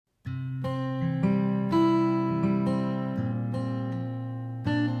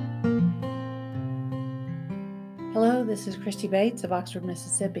Hello, this is Christy Bates of Oxford,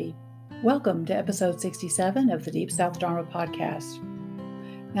 Mississippi. Welcome to episode 67 of the Deep South Dharma podcast.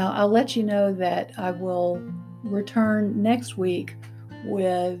 Now, I'll let you know that I will return next week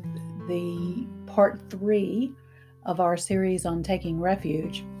with the part 3 of our series on taking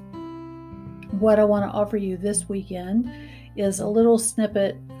refuge. What I want to offer you this weekend is a little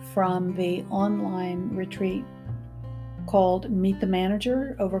snippet from the online retreat called Meet the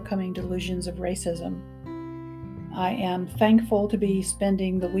Manager, Overcoming Delusions of Racism. I am thankful to be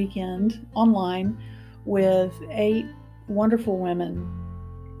spending the weekend online with 8 wonderful women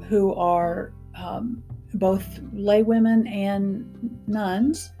who are both laywomen and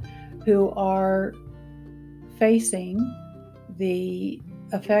nuns who are facing the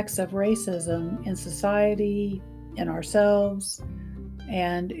effects of racism in society, in ourselves,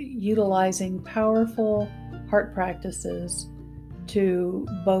 and utilizing powerful heart practices to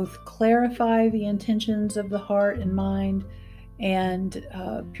both clarify the intentions of the heart and mind and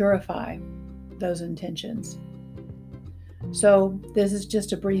purify those intentions. So this is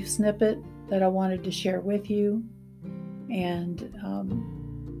just a brief snippet that I wanted to share with you and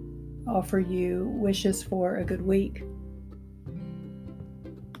offer you wishes for a good week.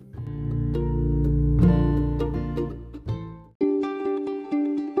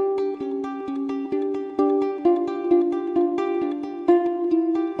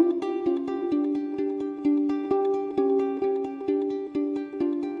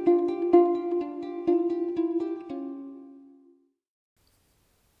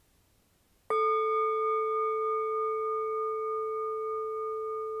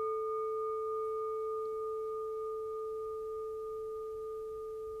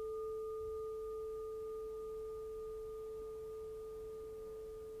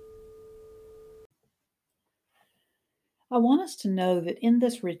 I want us to know that in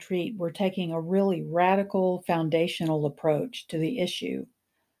this retreat, we're taking a really radical foundational approach to the issue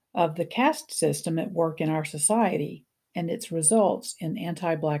of the caste system at work in our society and its results in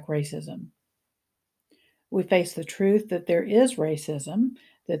anti-Black racism. We face the truth that there is racism,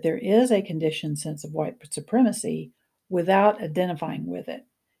 that there is a conditioned sense of white supremacy without identifying with it,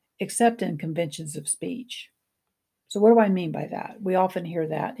 except in conventions of speech. So what do I mean by that? We often hear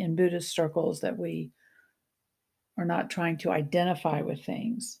that in Buddhist circles that we are not trying to identify with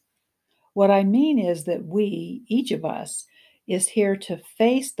things. What I mean is that we, each of us, is here to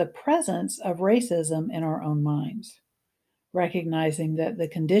face the presence of racism in our own minds, recognizing that the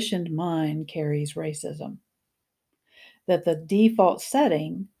conditioned mind carries racism, that the default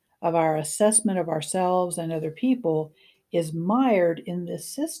setting of our assessment of ourselves and other people is mired in this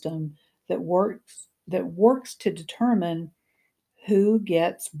system that works to determine who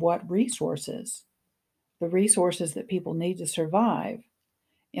gets what resources, the resources that people need to survive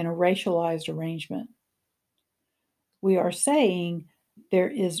in a racialized arrangement. We are saying there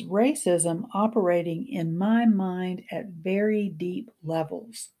is racism operating in my mind at very deep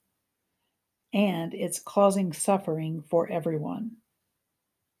levels, and it's causing suffering for everyone.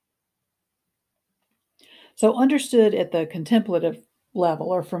 So, understood at the contemplative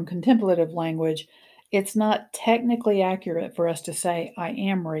level or from contemplative language, it's not technically accurate for us to say, I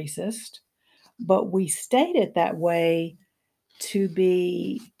am racist, but we state it that way to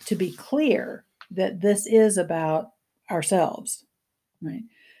be clear that this is about ourselves, right?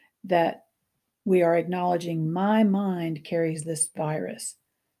 That we are acknowledging my mind carries this virus.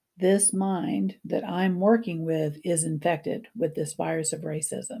 This mind that I'm working with is infected with this virus of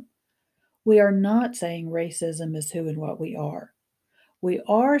racism. We are not saying racism is who and what we are. We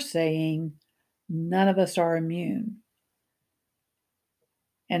are saying none of us are immune.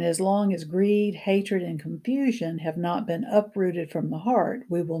 And as long as greed, hatred, and confusion have not been uprooted from the heart,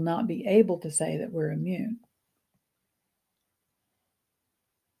 we will not be able to say that we're immune.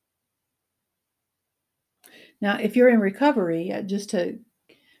 Now, if you're in recovery, just to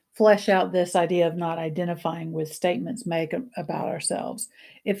flesh out this idea of not identifying with statements made about ourselves,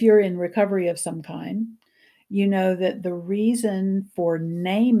 if you're in recovery of some kind, you know that the reason for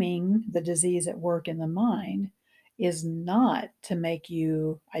naming the disease at work in the mind is not to make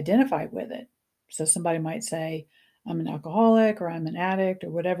you identify with it. So somebody might say, I'm an alcoholic or I'm an addict or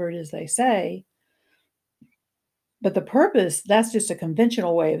whatever it is they say. But the purpose, that's just a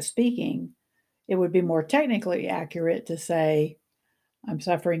conventional way of speaking. It would be more technically accurate to say, I'm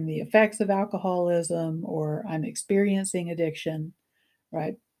suffering the effects of alcoholism or I'm experiencing addiction,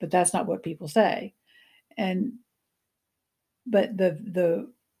 right? But that's not what people say. But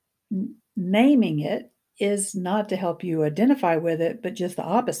the naming it is not to help you identify with it, but just the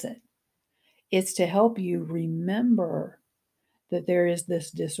opposite. It's to help you remember that there is this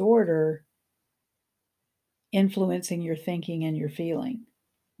disorder influencing your thinking and your feeling,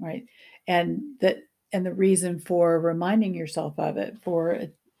 right? And that and the reason for reminding yourself of it,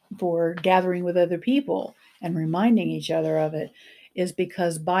 for gathering with other people and reminding each other of it, is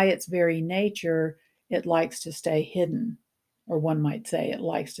because by its very nature, it likes to stay hidden, or one might say it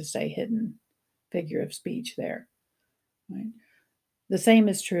likes to stay hidden. Figure of speech there, right? The same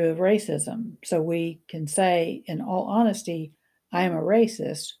is true of racism. So we can say, in all honesty, I am a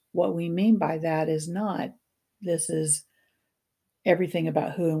racist. What we mean by that is not, this is everything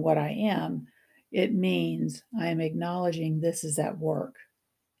about who and what I am. It means I am acknowledging this is at work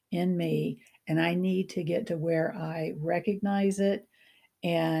in me, and I need to get to where I recognize it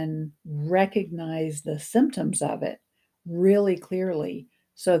and recognize the symptoms of it really clearly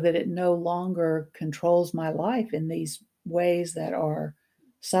so that it no longer controls my life in these ways that are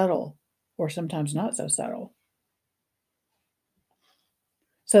subtle or sometimes not so subtle.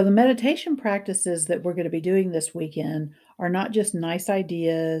 So, the meditation practices that we're going to be doing this weekend are not just nice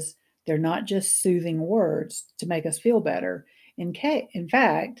ideas, they're not just soothing words to make us feel better. In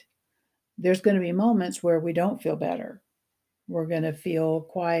fact, there's going to be moments where we don't feel better. We're going to feel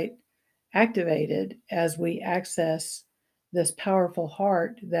quite activated as we access this powerful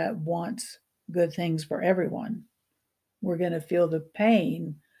heart that wants good things for everyone. We're going to feel the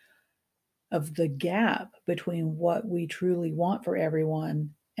pain of the gap between what we truly want for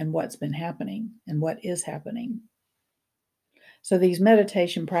everyone and what's been happening and what is happening. So, these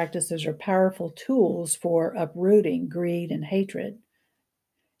meditation practices are powerful tools for uprooting greed and hatred.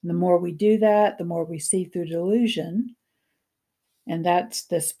 And the more we do that, the more we see through delusion. And that's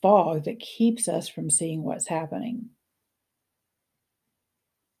this fog that keeps us from seeing what's happening.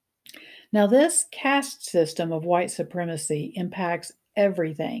 Now, this caste system of white supremacy impacts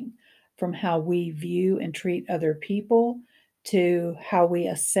everything from how we view and treat other people to how we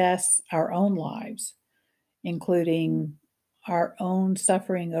assess our own lives, including our own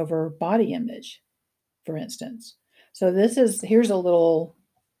suffering over body image, for instance. So, here's a little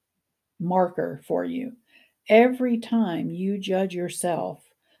marker for you. Every time you judge yourself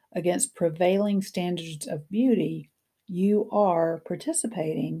against prevailing standards of beauty, you are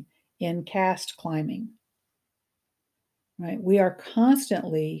participating in caste climbing. Right? We are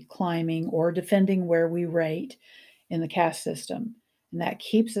constantly climbing or defending where we rate in the caste system. And that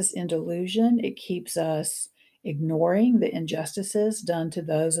keeps us in delusion. It keeps us ignoring the injustices done to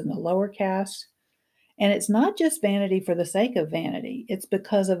those in the lower caste. And it's not just vanity for the sake of vanity, it's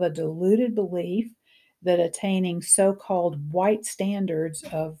because of a deluded belief that attaining so called white standards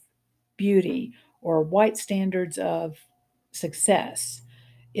of beauty or white standards of success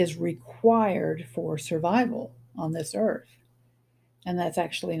is required for survival on this earth. And that's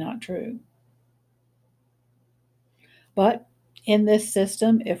actually not true. But in this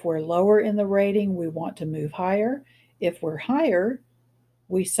system, if we're lower in the rating, we want to move higher. If we're higher,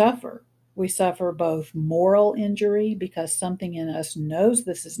 we suffer. We suffer both moral injury because something in us knows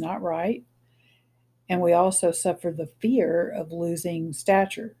this is not right, and we also suffer the fear of losing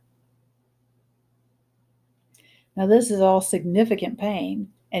stature. Now, this is all significant pain,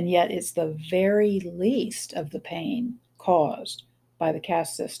 and yet it's the very least of the pain caused by the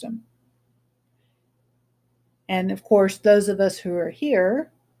caste system. And of course, those of us who are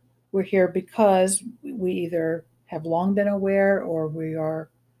here, we're here because we either have long been aware or we are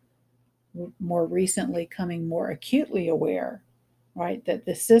more recently coming more acutely aware, right, that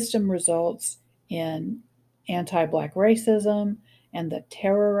the system results in anti Black racism and the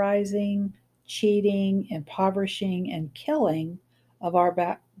terrorizing, cheating, impoverishing, and killing of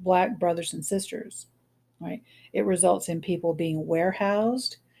our Black brothers and sisters, right? It results in people being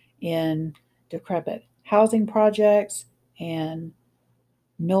warehoused in decrepit housing projects and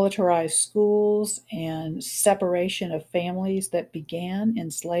militarized schools and separation of families that began in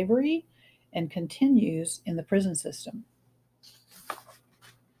slavery and continues in the prison system.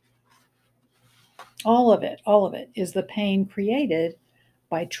 All of it is the pain created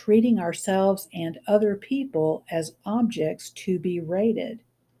by treating ourselves and other people as objects to be rated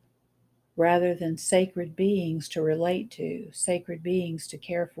rather than sacred beings to relate to, sacred beings to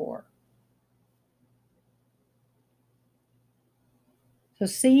care for. So,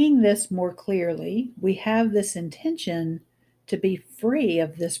 seeing this more clearly, we have this intention to be free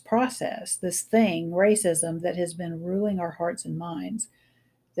of this process, this thing, racism, that has been ruling our hearts and minds,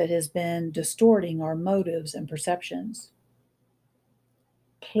 that has been distorting our motives and perceptions.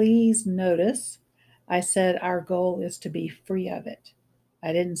 Please notice I said our goal is to be free of it.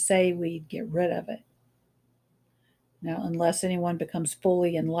 I didn't say we'd get rid of it. Now, unless anyone becomes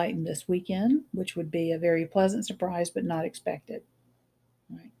fully enlightened this weekend, which would be a very pleasant surprise but not expected.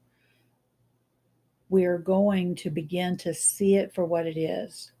 Right? we are going to begin to see it for what it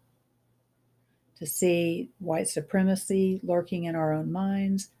is. To see white supremacy lurking in our own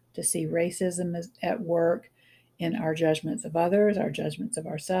minds, to see racism at work in our judgments of others, our judgments of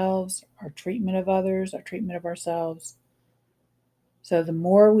ourselves, our treatment of others, our treatment of ourselves. So the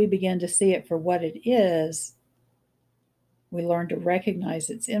more we begin to see it for what it is, we learn to recognize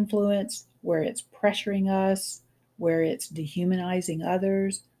its influence, where it's pressuring us, where it's dehumanizing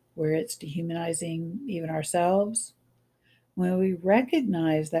others, where it's dehumanizing even ourselves. When we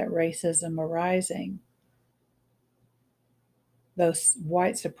recognize that racism arising, those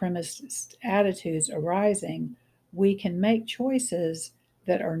white supremacist attitudes arising, we can make choices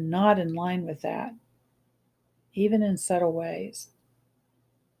that are not in line with that, even in subtle ways.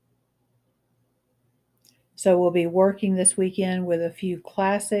 So we'll be working this weekend with a few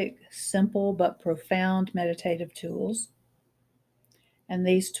classic, simple, but profound meditative tools. And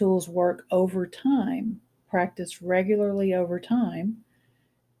these tools work over time, practiced regularly over time,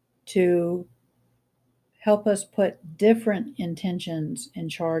 to help us put different intentions in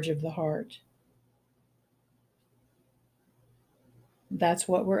charge of the heart. That's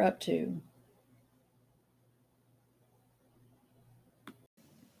what we're up to.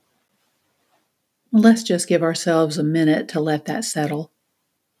 Let's just give ourselves a minute to let that settle.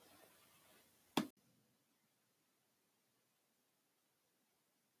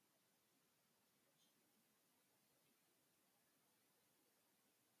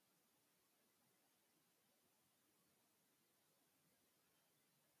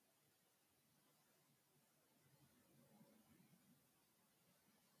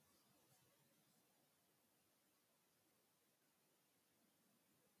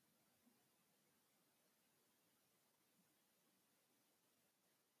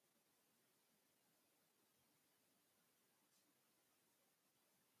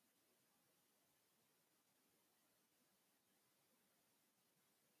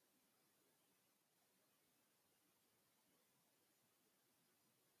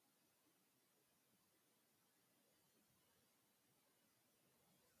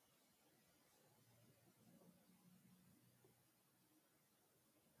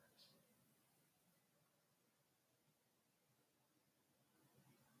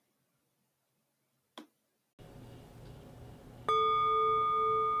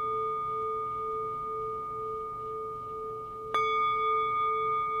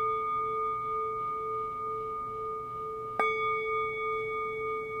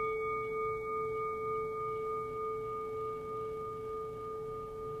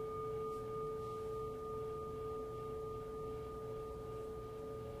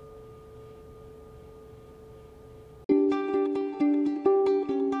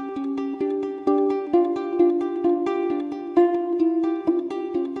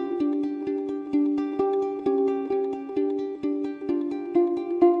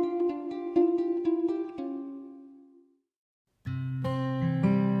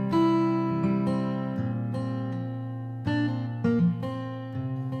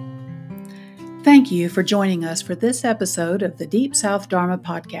 Thank you for joining us for this episode of the Deep South Dharma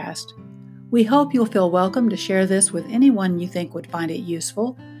podcast. We hope you'll feel welcome to share this with anyone you think would find it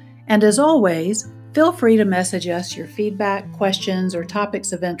useful. And as always, feel free to message us your feedback, questions, or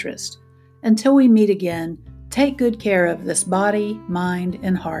topics of interest. Until we meet again, take good care of this body, mind,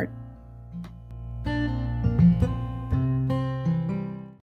 and heart.